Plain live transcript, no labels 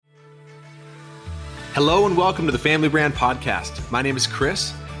Hello and welcome to the Family Brand Podcast. My name is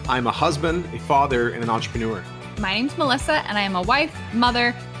Chris. I'm a husband, a father, and an entrepreneur. My name's Melissa, and I am a wife,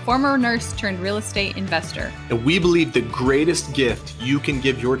 mother, former nurse turned real estate investor. And we believe the greatest gift you can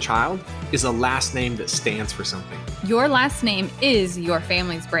give your child is a last name that stands for something. Your last name is your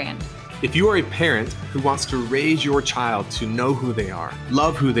family's brand. If you are a parent who wants to raise your child to know who they are,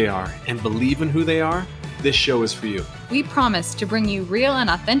 love who they are, and believe in who they are, this show is for you. We promise to bring you real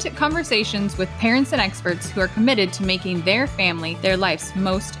and authentic conversations with parents and experts who are committed to making their family their life's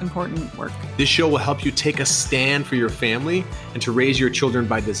most important work. This show will help you take a stand for your family and to raise your children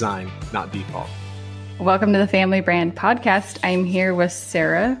by design, not default. Welcome to the Family Brand Podcast. I'm here with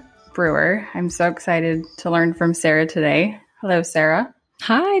Sarah Brewer. I'm so excited to learn from Sarah today. Hello, Sarah.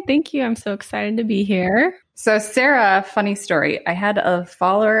 Hi, thank you. I'm so excited to be here. So Sarah, funny story. I had a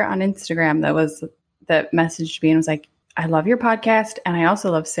follower on Instagram that messaged me and was like, I love your podcast. And I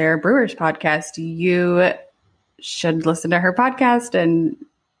also love Sarah Brewer's podcast. You should listen to her podcast. And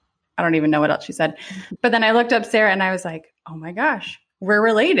I don't even know what else she said. But then I looked up Sarah and I was like, oh my gosh, we're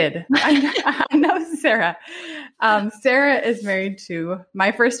related. I know Sarah. Sarah is married to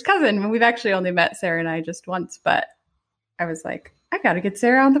my first cousin. We've actually only met Sarah and I just once, but I was like, I got to get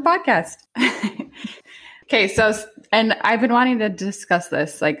Sarah on the podcast. Okay. So, and I've been wanting to discuss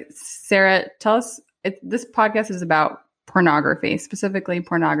this. Like, Sarah, tell us, this podcast is about pornography, specifically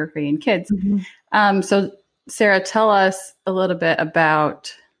pornography in kids. Mm-hmm. So Sarah, tell us a little bit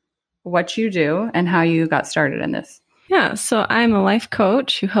about what you do and how you got started in this. Yeah. So I'm a life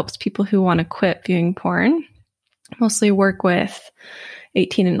coach who helps people who want to quit viewing porn. Mostly work with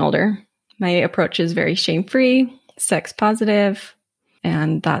 18 and older. My approach is very shame-free, sex positive,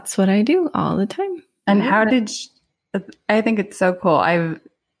 and that's what I do all the time. And how did I think it's so cool. I've,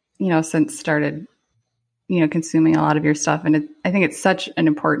 since started, consuming a lot of your stuff. And I think it's such an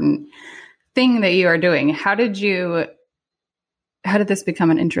important thing that you are doing. How did this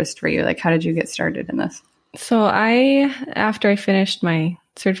become an interest for you? Like, how did you get started in this? So after I finished my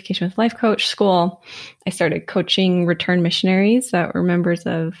certification with Life Coach school, I started coaching return missionaries that were members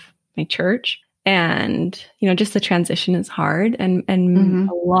of my church. And, just the transition is hard. And mm-hmm.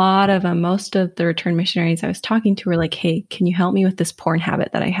 a lot of them, most of the return missionaries I was talking to were like, hey, can you help me with this porn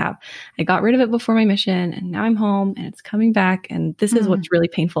habit that I have? I got rid of it before my mission and now I'm home and it's coming back. And this is what's really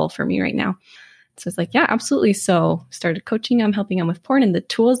painful for me right now. So it's like, yeah, absolutely. So started coaching them, helping them with porn. And the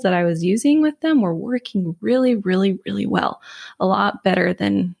tools that I was using with them were working really, really, really well. A lot better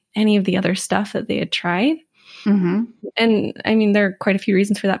than any of the other stuff that they had tried. Mm-hmm. And I mean, there are quite a few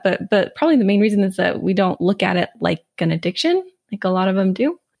reasons for that, but probably the main reason is that we don't look at it like an addiction, like a lot of them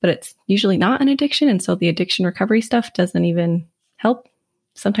do, but it's usually not an addiction. And so the addiction recovery stuff doesn't even help,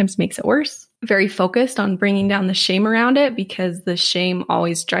 sometimes makes it worse. Very focused on bringing down the shame around it because the shame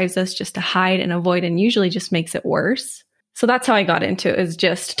always drives us just to hide and avoid and usually just makes it worse. So that's how I got into it, is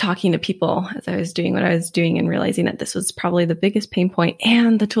just talking to people as I was doing what I was doing and realizing that this was probably the biggest pain point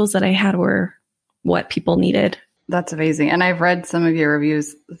and the tools that I had were what people needed. That's amazing. And I've read some of your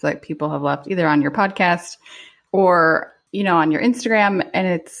reviews that people have left either on your podcast or, on your Instagram, and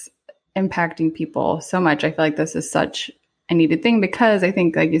it's impacting people so much. I feel like this is such a needed thing because I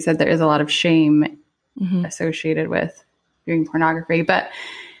think, like you said, there is a lot of shame associated with viewing pornography, but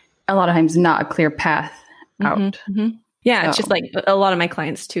a lot of times not a clear path out. Mm-hmm. Yeah. So. It's just like a lot of my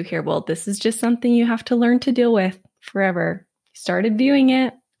clients too here. Well, this is just something you have to learn to deal with forever. You started viewing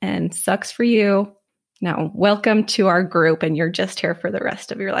it and sucks for you. Now, welcome to our group and you're just here for the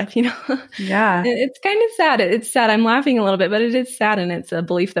rest of your life, Yeah. It's kind of sad. It's sad. I'm laughing a little bit, but it is sad. And it's a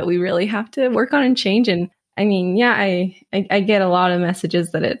belief that we really have to work on and change. And I mean, yeah, I get a lot of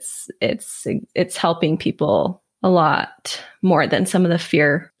messages that it's helping people a lot more than some of the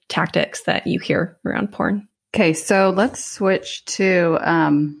fear tactics that you hear around porn. Okay. So let's switch to,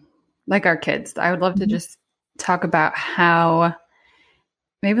 like our kids. I would love to just talk about how,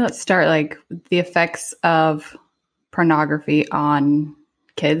 maybe let's start like the effects of pornography on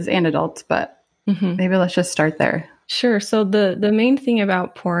kids and adults, but maybe let's just start there. Sure. So the main thing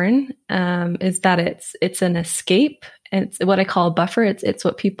about porn is that it's an escape. It's what I call a buffer. It's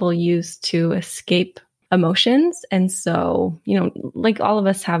what people use to escape emotions. And so, like all of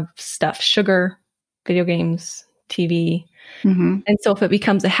us have stuff, sugar, video games, TV. Mm-hmm. And so if it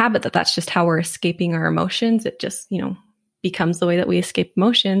becomes a habit that's just how we're escaping our emotions, it just, becomes the way that we escape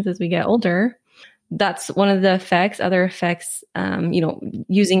emotions as we get older. That's one of the effects. Other effects,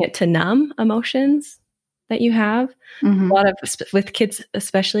 using it to numb emotions that you have. Mm-hmm. A lot of, with kids,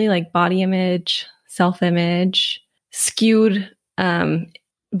 especially like body image, self-image, skewed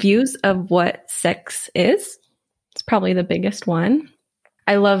views of what sex is. It's probably the biggest one.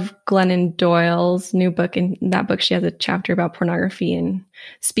 I love Glennon Doyle's new book. In that book, she has a chapter about pornography and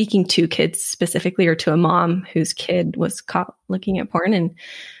speaking to kids specifically, or to a mom whose kid was caught looking at porn. And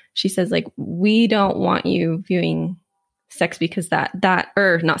she says, like, we don't want you viewing sex because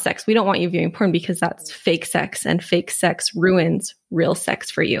not sex. We don't want you viewing porn because that's fake sex, and fake sex ruins real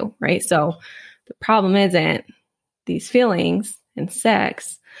sex for you. Right. So the problem isn't these feelings and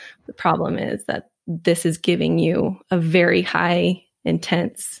sex. The problem is that this is giving you a very high,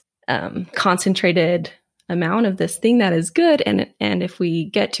 intense, concentrated amount of this thing that is good. And if we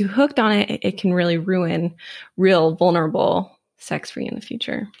get too hooked on it, it can really ruin real vulnerable sex for you in the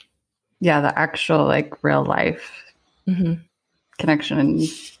future. Yeah. The actual like real life connection and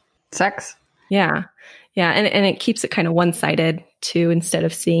sex. Yeah. Yeah. And it keeps it kind of one-sided too, instead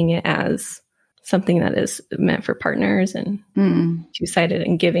of seeing it as something that is meant for partners, and two-sided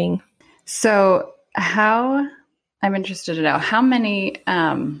and giving. So I'm interested to know how many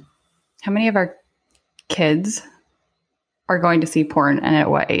of our kids are going to see porn, and at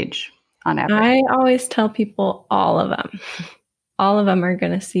what age on average? I always tell people all of them. All of them are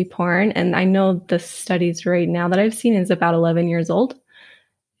going to see porn. And I know the studies right now that I've seen is about 11 years old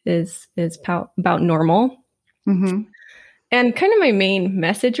is about normal. Mm-hmm. And kind of my main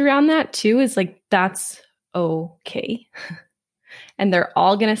message around that too is like, that's okay. And they're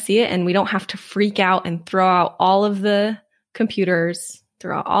all going to see it. And we don't have to freak out and throw out all of the computers,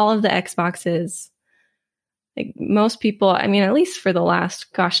 throw out all of the Xboxes. Like most people, I mean, at least for the last,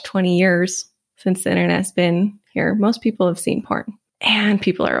 20 years since the internet's been here, most people have seen porn, and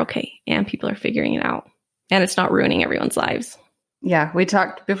people are okay, and people are figuring it out, and it's not ruining everyone's lives. Yeah. We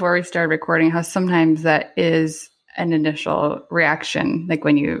talked before we started recording how sometimes that is an initial reaction. Like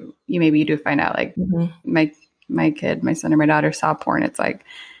when you do find out, like my kid, my son or my daughter saw porn. It's like,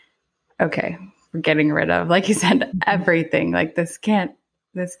 okay, we're getting rid of, like you said, everything. Like this can't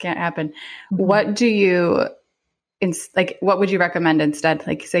happen. Mm-hmm. What would you recommend instead?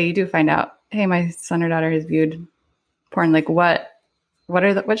 Like say you do find out, hey, my son or daughter has viewed porn. Like what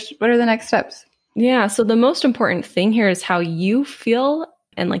are the next steps? Yeah. So the most important thing here is how you feel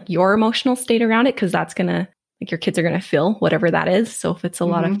and like your emotional state around it. 'Cause that's gonna, like your kids are going to feel whatever that is. So if it's a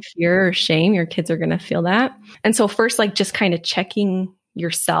lot of fear or shame, your kids are going to feel that. And so first, like just kind of checking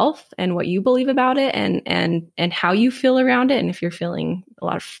yourself and what you believe about it, and how you feel around it. And if you're feeling a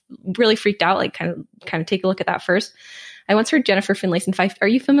lot of really freaked out, like kind of take a look at that first. I once heard Jennifer Finlayson Fife. Are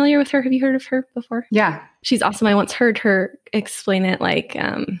you familiar with her? Have you heard of her before? Yeah. She's awesome. I once heard her explain it like,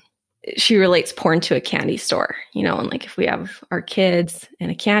 she relates porn to a candy store, and like if we have our kids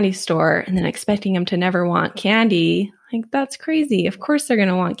in a candy store and then expecting them to never want candy, like that's crazy. Of course they're going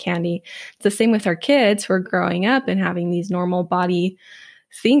to want candy. It's the same with our kids who are growing up and having these normal body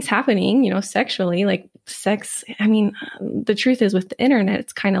things happening, sexually, like sex. I mean, the truth is with the internet,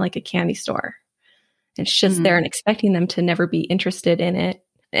 it's kind of like a candy store. It's just there, and expecting them to never be interested in it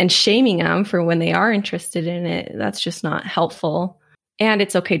and shaming them for when they are interested in it. That's just not helpful. And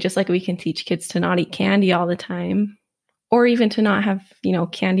it's okay. Just like we can teach kids to not eat candy all the time, or even to not have,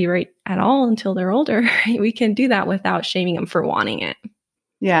 candy right at all until they're older. We can do that without shaming them for wanting it.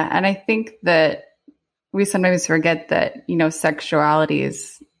 Yeah. And I think that we sometimes forget that, sexuality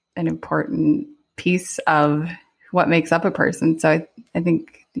is an important piece of what makes up a person. So I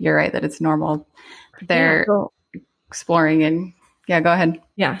think you're right that it's normal. They're exploring, and yeah, go ahead.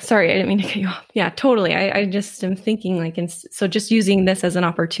 Yeah. Sorry. I didn't mean to cut you off. Yeah, totally. I just am thinking like, so just using this as an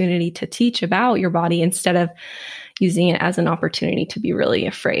opportunity to teach about your body instead of using it as an opportunity to be really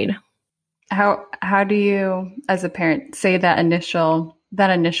afraid. How do you, as a parent, say that initial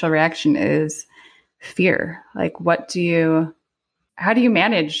reaction is fear? Like, how do you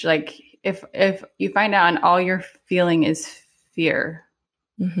manage? Like if you find out and all you're feeling is fear,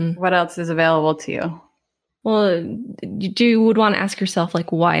 what else is available to you? Well, you would want to ask yourself,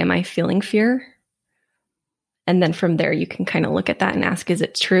 like, why am I feeling fear? And then from there, you can kind of look at that and ask, is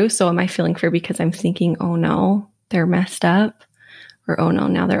it true? So am I feeling fear because I'm thinking, oh no, they're messed up? Or, oh no,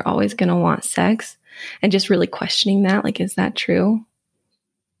 now they're always going to want sex? And just really questioning that, like, is that true?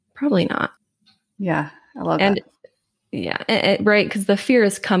 Probably not. Yeah, I love that. Yeah, right. Because the fear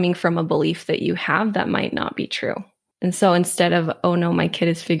is coming from a belief that you have that might not be true. And so instead of, oh no, my kid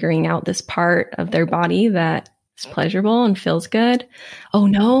is figuring out this part of their body that is pleasurable and feels good. Oh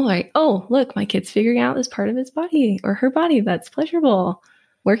no, look, my kid's figuring out this part of his body or her body that's pleasurable.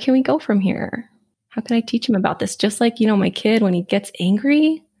 Where can we go from here? How can I teach him about this? Just like, my kid, when he gets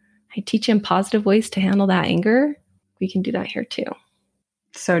angry, I teach him positive ways to handle that anger. We can do that here too.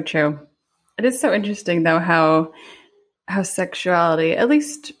 So true. It is so interesting though, how sexuality, at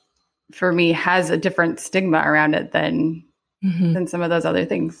least for me, has a different stigma around it than than some of those other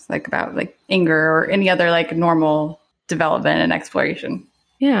things, like about like anger or any other like normal development and exploration.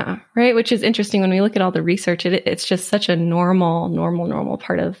 Yeah. Right. Which is interesting when we look at all the research, it's just such a normal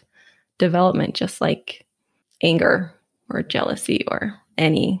part of development, just like anger or jealousy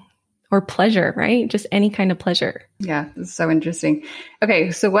or pleasure, right? Just any kind of pleasure. Yeah. It's so interesting.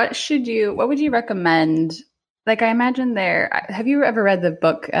 Okay. So what would you recommend? Like, I imagine have you ever read the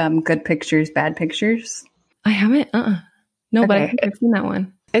book, Good Pictures, Bad Pictures? I haven't. No, okay. But I think I've seen that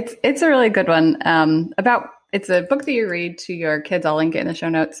one. It's a really good one. It's a book that you read to your kids. I'll link it in the show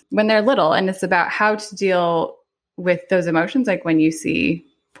notes when they're little. And it's about how to deal with those emotions, like when you see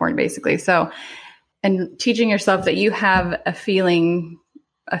porn, basically. So, and teaching yourself that you have a feeling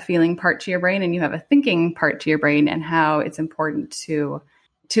part to your brain and you have a thinking part to your brain, and how it's important to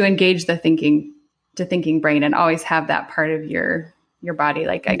engage the thinking brain and always have that part of your body,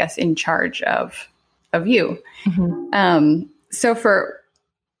 like, I guess, in charge of you. Mm-hmm. So for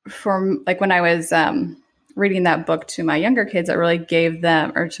like when I was reading that book to my younger kids, it really gave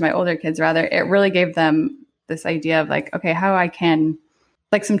them, or to my older kids rather, it really gave them this idea of like, okay, how I can,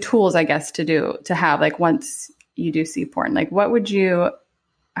 like, some tools, I guess, to have, like, once you do see porn, like, how would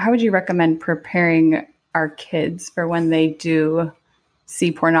you recommend preparing our kids for when they do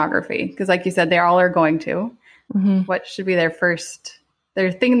see pornography? Because like you said, they all are going to. Mm-hmm. What should be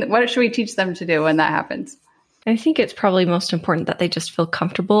what should we teach them to do when that happens? I think it's probably most important that they just feel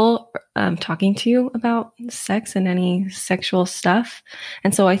comfortable talking to you about sex and any sexual stuff.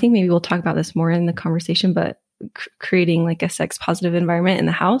 And so I think maybe we'll talk about this more in the conversation, but creating like a sex positive environment in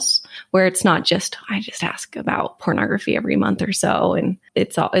the house where it's not just, I just ask about pornography every month or so. And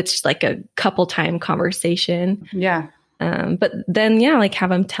it's just like a couple time conversation. Yeah. But then, like,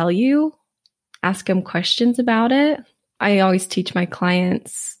 have them tell you, ask them questions about it. I always teach my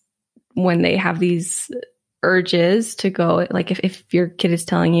clients when they have these urges to go, like if your kid is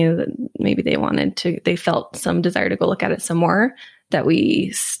telling you that maybe they felt some desire to go look at it some more, that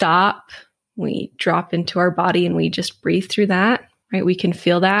we stop, we drop into our body and we just breathe through that, right? We can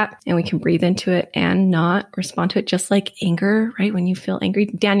feel that and we can breathe into it and not respond to it, just like anger, right? When you feel angry,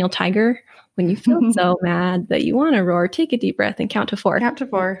 Daniel Tiger, when you feel so mad that you want to roar, take a deep breath and count to 4. Count to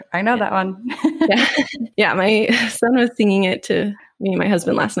 4. I know that one. Yeah. My son was singing it to me and my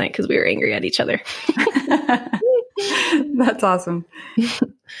husband last night because we were angry at each other. That's awesome.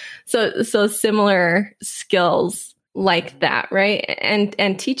 So similar skills like that, right?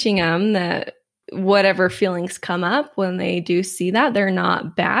 And teaching them that whatever feelings come up when they do see that, they're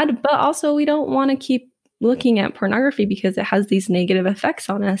not bad, but also we don't want to keep looking at pornography because it has these negative effects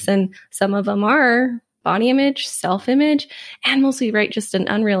on us. And some of them are body image, self-image, and mostly, right, just an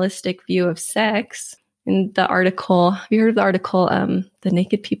unrealistic view of sex. In the article, have you heard of the article, The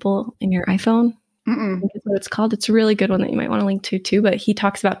Naked People in Your iPhone? I think is what it's called. It's a really good one that you might want to link to too. But he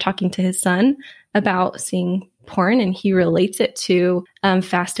talks about talking to his son about seeing porn, and he relates it to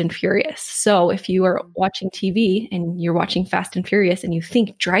Fast and Furious. So if you are watching TV and you're watching Fast and Furious and you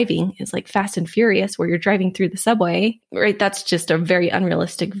think driving is like Fast and Furious, where you're driving through the subway, right? That's just a very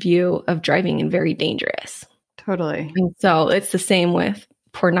unrealistic view of driving and very dangerous. Totally. And so it's the same with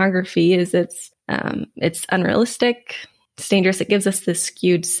pornography. It's unrealistic. It's dangerous. It gives us this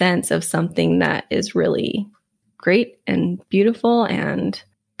skewed sense of something that is really great and beautiful and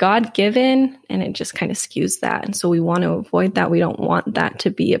God-given, and it just kind of skews that. And so we want to avoid that. We don't want that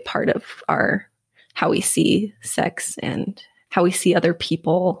to be a part of how we see sex and how we see other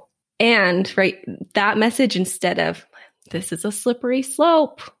people. And right, that message, instead of this is a slippery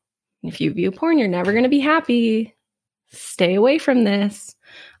slope. If you view porn, you're never going to be happy. Stay away from this.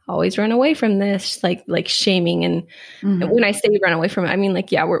 Always run away from this, like shaming. And when I say run away from it, I mean,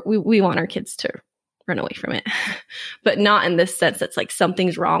 like, yeah, we want our kids to run away from it, but not in this sense that's like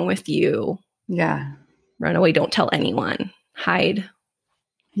something's wrong with you. Yeah. Run away. Don't tell anyone. Hide.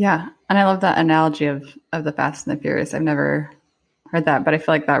 Yeah. And I love that analogy of the Fast and the Furious. I've never heard that, but I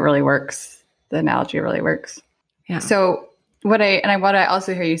feel like that really works. The analogy really works. Yeah. So what I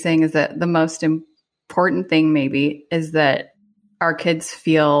also hear you saying is that the most important thing maybe is that our kids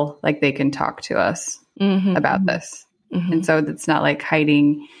feel like they can talk to us about this. And so it's not like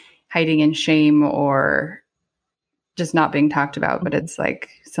hiding in shame or just not being talked about, but it's like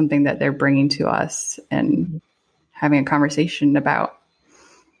something that they're bringing to us and having a conversation about.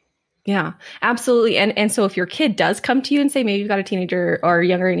 Yeah, absolutely. And so if your kid does come to you and say, maybe you've got a teenager or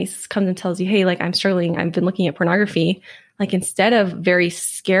younger and he comes and tells you, hey, like, I'm struggling, I've been looking at pornography. Like, instead of very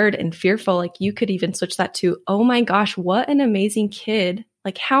scared and fearful, like, you could even switch that to, oh my gosh, what an amazing kid.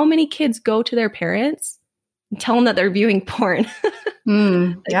 Like, how many kids go to their parents and tell them that they're viewing porn?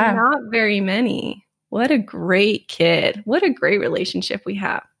 Yeah. Not very many. what a great kid. What a great relationship we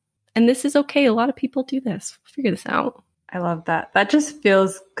have. And this is okay. A lot of people do this. We'll figure this out. I love that. That just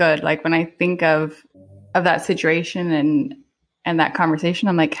feels good. Like when I think of that situation and that conversation,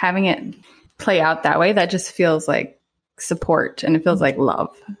 I'm like, having it play out that way, that just feels like support and it feels like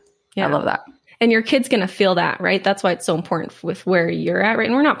love. Yeah. I love that. And your kid's going to feel that, right? That's why it's so important with where you're at, right?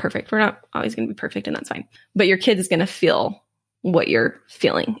 And we're not perfect. We're not always going to be perfect, and that's fine. But your kid is going to feel what you're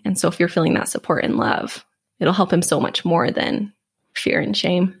feeling. And so if you're feeling that support and love, it'll help him so much more than fear and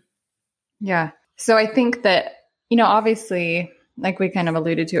shame. Yeah. So I think that, you know, obviously, like we kind of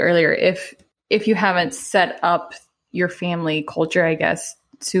alluded to earlier, if you haven't set up your family culture, I guess,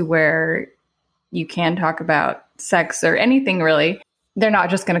 to where you can talk about sex or anything really, they're not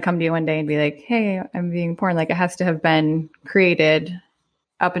just going to come to you one day and be like, hey, I'm being porn. Like it has to have been created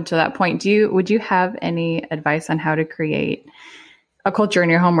up until that point. Would you have any advice on how to create a culture in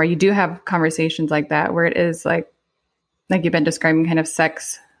your home where you do have conversations like that, where it is like you've been describing, kind of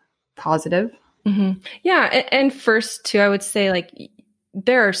sex positive? Mm-hmm. Yeah. And first too, I would say like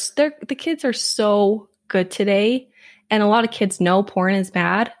the kids are so good today, and a lot of kids know porn is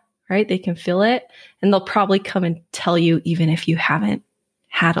bad, right? They can feel it, and they'll probably come and tell you even if you haven't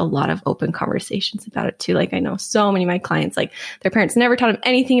had a lot of open conversations about it too. Like I know so many of my clients, like their parents never taught them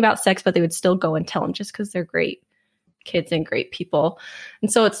anything about sex, but they would still go and tell them just because they're great kids and great people.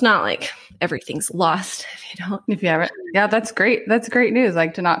 And so it's not like everything's lost if you haven't. Yeah, that's great. That's great news.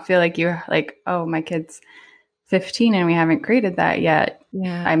 Like to not feel like you're like, oh, my kid's 15 and we haven't created that yet.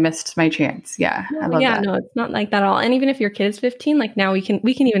 Yeah. I missed my chance. Yeah. I love that. No, it's not like that at all. And even if your kid is 15, like now we can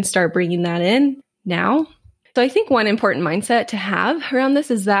even start bringing that in now. So I think one important mindset to have around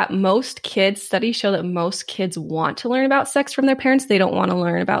this is that studies show that most kids want to learn about sex from their parents. They don't want to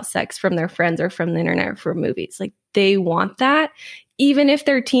learn about sex from their friends or from the internet or from movies. Like they want that, even if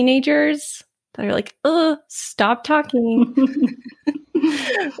they're teenagers that are like, stop talking.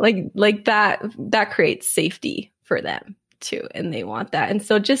 like that creates safety for them too. And they want that. And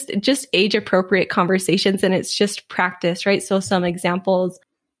so just age appropriate conversations, and it's just practice, right? So some examples,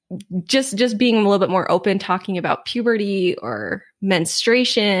 just being a little bit more open, talking about puberty or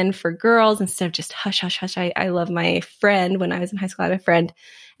menstruation for girls instead of just hush, hush, hush. I love my friend. When I was in high school, I had a friend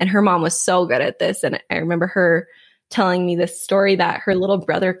and her mom was so good at this. And I remember her telling me this story that her little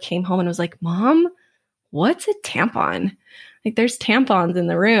brother came home and was like, Mom, what's a tampon? Like there's tampons in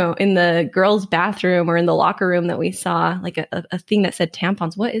the room, in the girls' bathroom or in the locker room that we saw, like a thing that said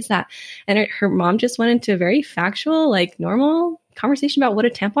tampons. What is that? And her mom just went into a very factual, like normal conversation about what a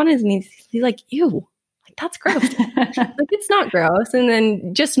tampon is. And he's like, ew, like that's gross. Like it's not gross. And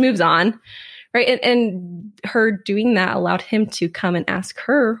then just moves on. Right. And her doing that allowed him to come and ask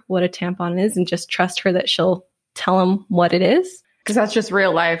her what a tampon is and just trust her that she'll tell him what it is. Because that's just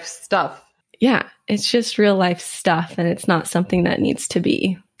real life stuff. Yeah, it's just real life stuff. And it's not something that needs to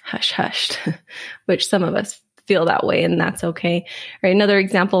be hush-hushed, which some of us feel that way, and that's okay. Right. Another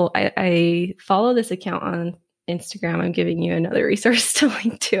example, I follow this account on Instagram. I'm giving you another resource to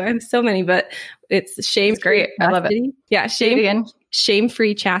link to. I have so many, but it's Shame. It's great. I love it. Yeah,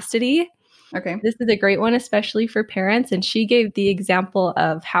 Shame-Free Chastity. Okay. This is a great one, especially for parents. And she gave the example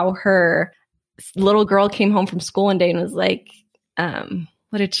of how her little girl came home from school one day and was like,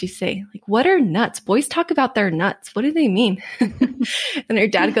 what did she say? Like, what are nuts? Boys talk about their nuts. What do they mean? And her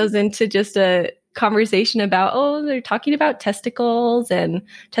dad goes into just a conversation about, they're talking about testicles, and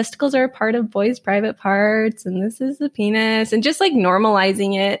testicles are a part of boys' private parts, and this is the penis, and just like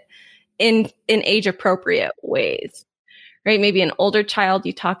normalizing it in age appropriate ways. Right? Maybe an older child,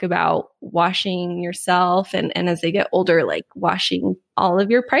 you talk about washing yourself, and as they get older, like washing all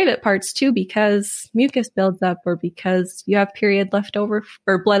of your private parts too, because mucus builds up or because you have period left over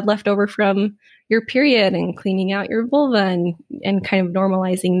or blood left over from your period, and cleaning out your vulva and kind of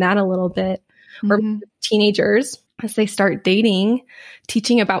normalizing that a little bit. Mm-hmm. Or teenagers, as they start dating,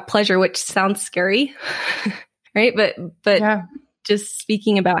 teaching about pleasure, which sounds scary, right? But yeah. Just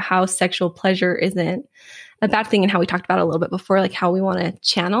speaking about how sexual pleasure isn't a bad thing, and how we talked about it a little bit before, like how we want to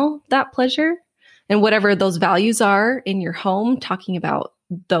channel that pleasure and whatever those values are in your home, talking about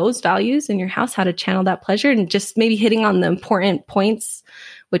those values in your house, how to channel that pleasure, and just maybe hitting on the important points,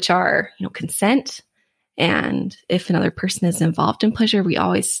 which are, consent. And if another person is involved in pleasure, we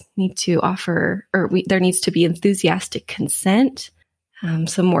always need to offer, there needs to be enthusiastic consent.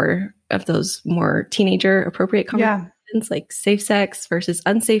 Some more of those more teenager appropriate conversations. Yeah. Like safe sex versus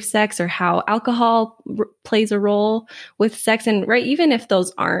unsafe sex, or how alcohol plays a role with sex. And right, even if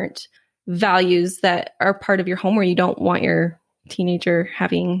those aren't values that are part of your home, where you don't want your teenager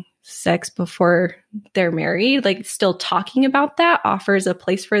having sex before they're married, like still talking about that offers a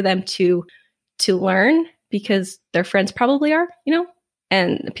place for them to to learn because their friends probably are,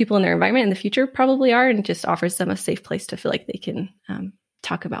 and the people in their environment in the future probably are, and just offers them a safe place to feel like they can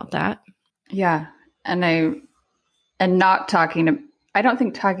talk about that. Yeah. I don't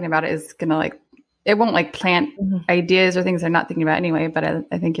think talking about it is going to it won't plant ideas or things they're not thinking about anyway, but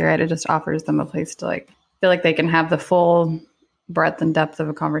I think you're right. It just offers them a place to feel like they can have the full breadth and depth of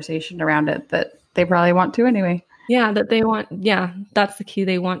a conversation around it that they probably want to anyway. Yeah, that they want. Yeah, that's the key.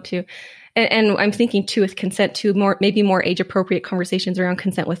 They want to. And I'm thinking too, with consent too, maybe more age appropriate conversations around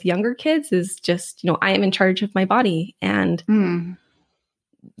consent with younger kids is just, I am in charge of my body. And,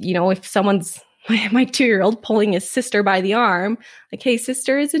 if someone's my 2-year-old pulling his sister by the arm, like, hey,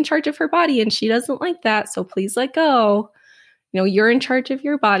 sister is in charge of her body and she doesn't like that. So please let go. You're in charge of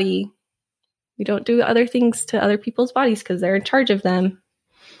your body. We don't do other things to other people's bodies because they're in charge of them.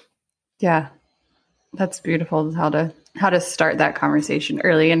 Yeah. That's beautiful how to start that conversation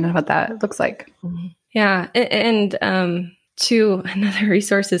early and what that looks like. Yeah. And to another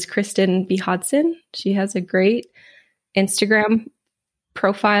resource is Kristen B. Hodson. She has a great Instagram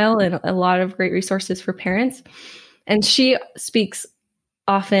profile and a lot of great resources for parents. And she speaks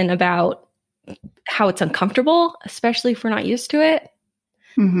often about how it's uncomfortable, especially if we're not used to it.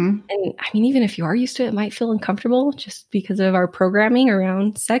 Mm-hmm. And I mean, even if you are used to it, it might feel uncomfortable just because of our programming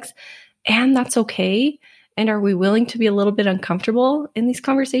around sex. And that's okay. And are we willing to be a little bit uncomfortable in these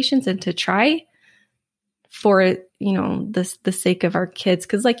conversations and to try for, the sake of our kids?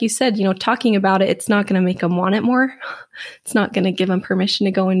 Because like you said, talking about it, it's not going to make them want it more. It's not going to give them permission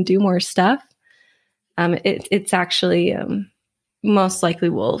to go and do more stuff. It's actually most likely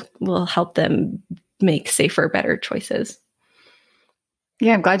will help them make safer, better choices.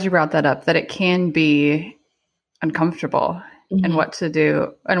 Yeah, I'm glad you brought that up, that it can be uncomfortable. And what to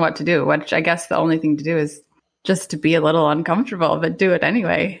do, which I guess the only thing to do is just to be a little uncomfortable, but do it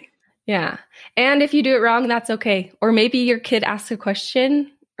anyway. Yeah. And if you do it wrong, that's okay. Or maybe your kid asks a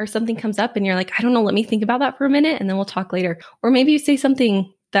question or something comes up and you're like, I don't know, let me think about that for a minute and then we'll talk later. Or maybe you say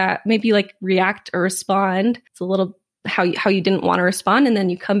something that maybe react or respond. It's a little how you didn't want to respond. And then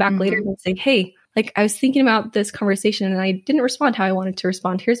you come back later and say, hey, I was thinking about this conversation and I didn't respond how I wanted to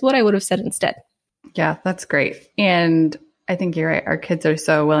respond. Here's what I would have said instead. Yeah, that's great. And I think you're right. Our kids are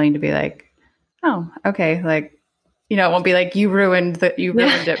so willing to be like, oh, okay. It won't be like you ruined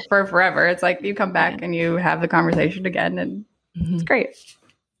it for forever. It's like you come back and you have the conversation again and it's great.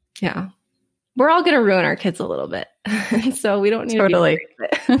 Yeah. We're all going to ruin our kids a little bit. So we don't need to be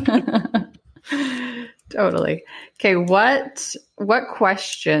Totally. Okay. What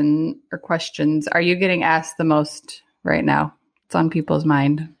questions are you getting asked the most right now? It's on people's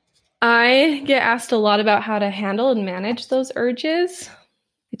mind. I get asked a lot about how to handle and manage those urges.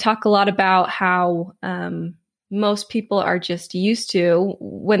 We talk a lot about how most people are just used to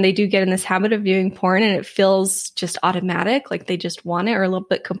when they do get in this habit of viewing porn and it feels just automatic, like they just want it, or a little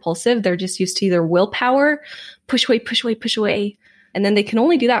bit compulsive. They're just used to either willpower, push away, push away, push away. And then they can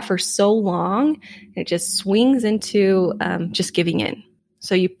only do that for so long. And it just swings into just giving in.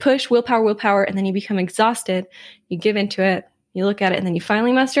 So you push willpower, and then you become exhausted. You give into it. You look at it and then you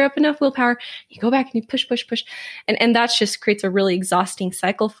finally muster up enough willpower. You go back and you push. And that just creates a really exhausting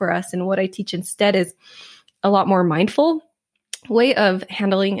cycle for us. And what I teach instead is a lot more mindful way of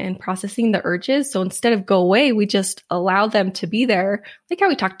handling and processing the urges. So instead of go away, we just allow them to be there. Like how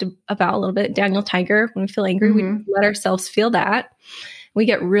we talked about a little bit, Daniel Tiger, when we feel angry, we let ourselves feel that. We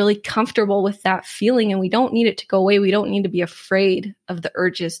get really comfortable with that feeling and we don't need it to go away. We don't need to be afraid of the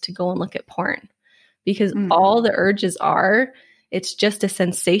urges to go and look at porn. Because all the urges it's just a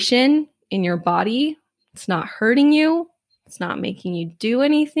sensation in your body. It's not hurting you. It's not making you do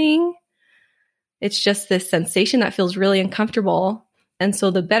anything. It's just this sensation that feels really uncomfortable. And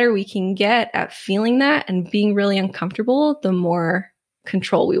so the better we can get at feeling that and being really uncomfortable, the more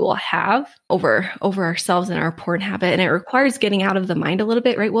control we will have over ourselves and our porn habit. And it requires getting out of the mind a little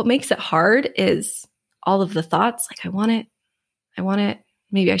bit, right? What makes it hard is all of the thoughts, like I want it,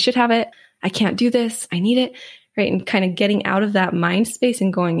 maybe I should have it. I can't do this. I need it, right? And kind of getting out of that mind space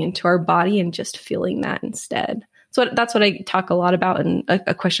and going into our body and just feeling that instead. So that's what I talk a lot about, and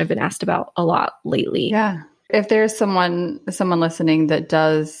a question I've been asked about a lot lately. Yeah. If there's someone listening that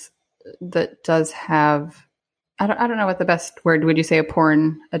does have, I don't know what the best word, would you say a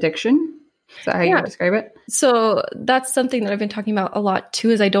porn addiction? Is that how you would describe it? So that's something that I've been talking about a lot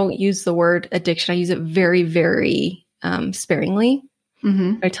too, is I don't use the word addiction. I use it very, very sparingly.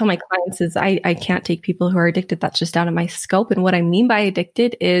 I tell my clients is I can't take people who are addicted. That's just out of my scope. And what I mean by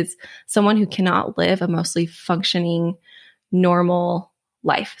addicted is someone who cannot live a mostly functioning, normal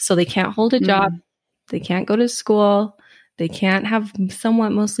life. So they can't hold a job. They can't go to school. They can't have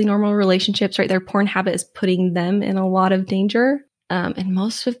somewhat mostly normal relationships, right? Their porn habit is putting them in a lot of danger. And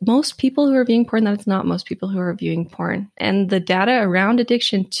most people who are viewing porn, that's not most people who are viewing porn. And the data around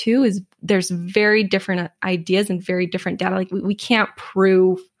addiction too is there's very different ideas and very different data. Like we can't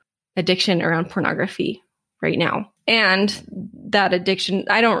prove addiction around pornography right now. And that addiction,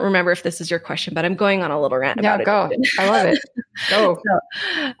 I don't remember if this is your question, but I'm going on a little rant about it. Go. I love it. Go.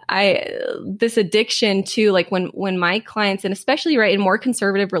 This addiction to like when my clients, and especially right in more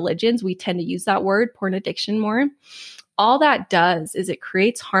conservative religions, we tend to use that word porn addiction more. All that does is it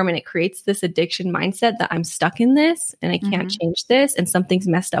creates harm and it creates this addiction mindset that I'm stuck in this and I can't change this and something's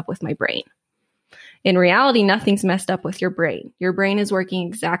messed up with my brain. In reality, nothing's messed up with your brain. Your brain is working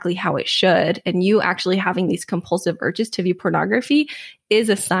exactly how it should. And you actually having these compulsive urges to view pornography is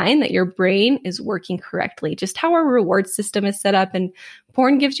a sign that your brain is working correctly. Just how our reward system is set up. And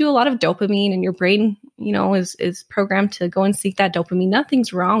porn gives you a lot of dopamine and your brain, is programmed to go and seek that dopamine.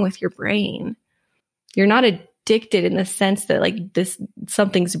 Nothing's wrong with your brain. You're not addicted in the sense that like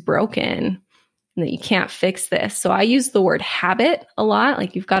something's broken and that you can't fix this. So I use the word habit a lot.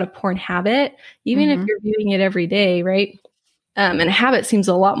 Like you've got a porn habit, even if you're viewing it every day, right? And a habit seems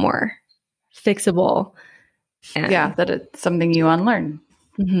a lot more fixable. And that it's something you unlearn.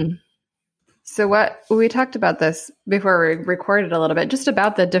 So what we talked about this before we recorded a little bit, just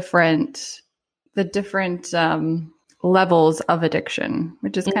about the different levels of addiction,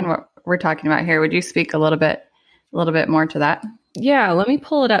 which is kind of what we're talking about here. Would you speak a little bit more to that? Yeah, let me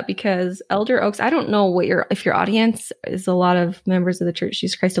pull it up because Elder Oaks, I don't know if your audience is a lot of members of the Church of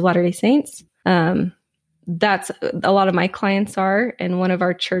Jesus Christ of Latter-day Saints. That's a lot of my clients are. And one of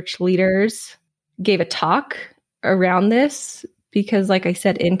our church leaders gave a talk around this because, like I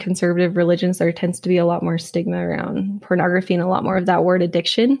said, in conservative religions, there tends to be a lot more stigma around pornography and a lot more of that word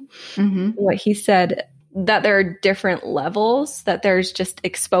addiction. What he said, that there are different levels, that there's just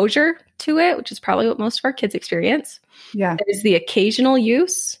exposure to it, which is probably what most of our kids experience. Yeah. There's the occasional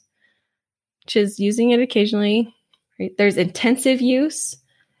use, which is using it occasionally. Right? There's intensive use,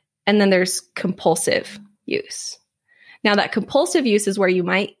 and then there's compulsive use. Now, that compulsive use is where you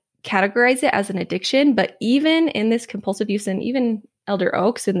might categorize it as an addiction, but even in this compulsive use, and even Elder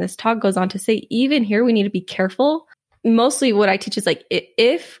Oaks in this talk goes on to say, even here, we need to be careful. Mostly what I teach is like,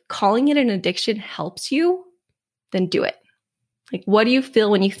 if calling it an addiction helps you, then do it. Like, what do you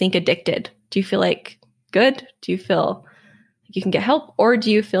feel when you think addicted? Do you feel like good? Do you feel like you can get help? Or do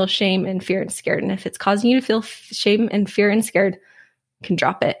you feel shame and fear and scared? And if it's causing you to feel shame and fear and scared, you can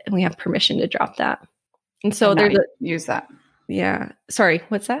drop it. And we have permission to drop that. And so use that. Yeah. Sorry,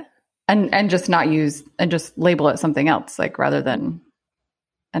 what's that? And just not use and just label it something else, like rather than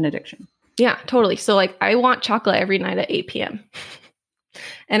an addiction. Yeah, totally. So like I want chocolate every night at 8 p.m.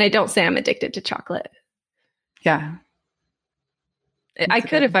 and I don't say I'm addicted to chocolate. Yeah. I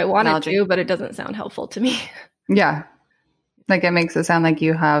could if I wanted to, but it doesn't sound helpful to me. Yeah. Like it makes it sound like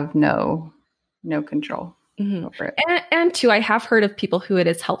you have no control over it. And too, I have heard of people who it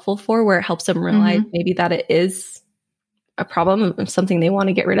is helpful for, where it helps them realize maybe that it is a problem of something they want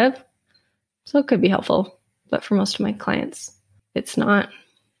to get rid of. So it could be helpful. But for most of my clients, it's not.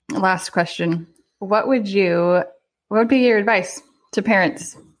 Last question. What would be your advice to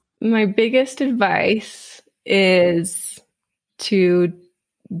parents? My biggest advice is to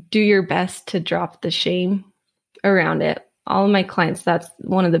do your best to drop the shame around it. All of my clients, that's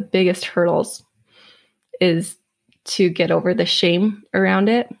one of the biggest hurdles, is to get over the shame around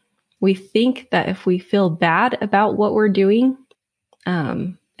it. We think that if we feel bad about what we're doing,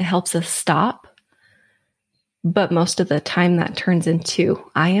 it helps us stop. But most of the time that turns into,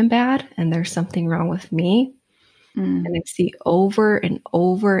 I am bad and there's something wrong with me. And I see over and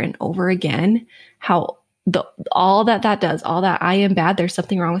over and over again how all that does, all that I am bad, there's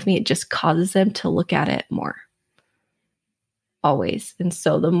something wrong with me, it just causes them to look at it more. Always. And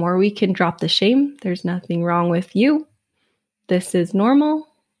so the more we can drop the shame, there's nothing wrong with you. This is normal.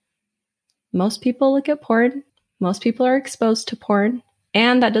 Most people look at porn. Most people are exposed to porn.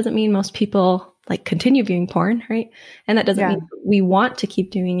 And that doesn't mean most people like continue viewing porn, right? And that doesn't mean we want to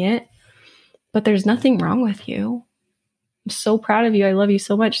keep doing it, but there's nothing wrong with you. I'm so proud of you. I love you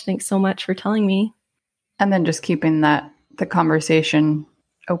so much. Thanks so much for telling me. And then just keeping the conversation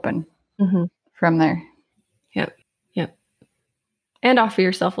open from there. Yep. And offer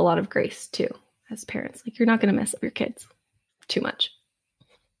yourself a lot of grace too, as parents. Like, you're not going to mess up your kids too much.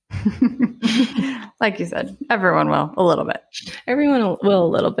 Like you said, everyone will a little bit. Everyone will a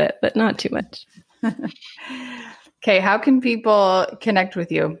little bit, but not too much. Okay. How can people connect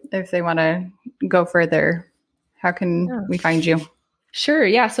with you if they want to go further? How can we find you? Sure.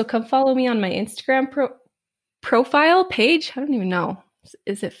 Yeah. So come follow me on my Instagram profile page. I don't even know.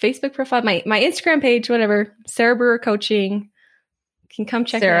 Is it Facebook profile? My Instagram page, whatever. Sarah Brewer Coaching. You can come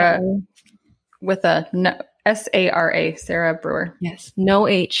check Sarah, it out. With a no, SARA, Sarah Brewer. Yes. No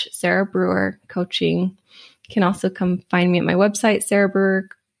H, Sarah Brewer Coaching. You can also come find me at my website,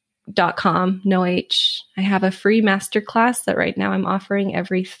 sarahbrewer.com. No H. I have a free masterclass that right now I'm offering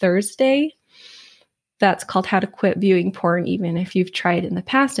every Thursday. That's called How to Quit Viewing Porn, even if you've tried in the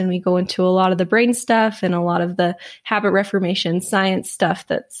past. And we go into a lot of the brain stuff and a lot of the habit reformation science stuff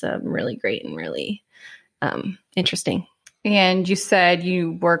that's really great and really interesting. And you said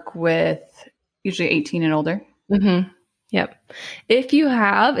you work with usually 18 and older. Mm-hmm. Yep. If you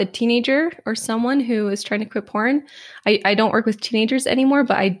have a teenager or someone who is trying to quit porn, I don't work with teenagers anymore,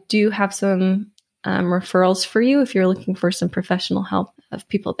 but I do have some referrals for you if you're looking for some professional help of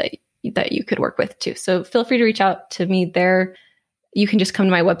people that you could work with too. So feel free to reach out to me there. You can just come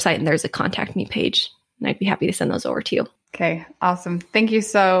to my website and there's a contact me page, and I'd be happy to send those over to you. Okay. Awesome. Thank you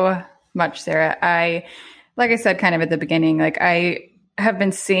so much, Sarah. Like I said, kind of at the beginning, like I have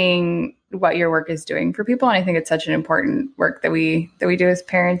been seeing what your work is doing for people. And I think it's such an important work that we do as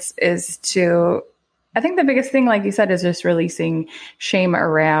parents is to, I think the biggest thing, like you said, is just releasing shame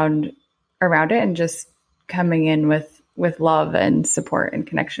around it and just coming in with love and support and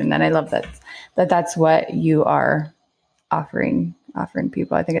connection. And I love that's what you are offering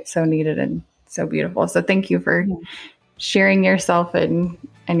people. I think it's so needed and so beautiful. So thank you for sharing yourself and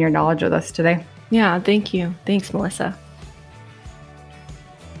your knowledge with us today. Yeah. Thank you. Thanks, Melissa.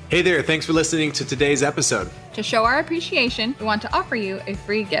 Hey there, thanks for listening to today's episode. To show our appreciation, we want to offer you a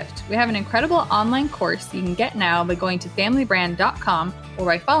free gift. We have an incredible online course you can get now by going to familybrand.com or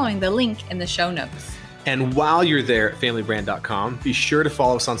by following the link in the show notes. And while you're there at familybrand.com, be sure to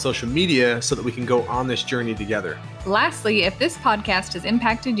follow us on social media so that we can go on this journey together. Lastly, if this podcast has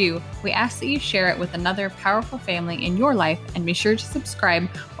impacted you, we ask that you share it with another powerful family in your life, and be sure to subscribe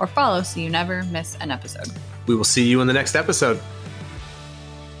or follow so you never miss an episode. We will see you in the next episode.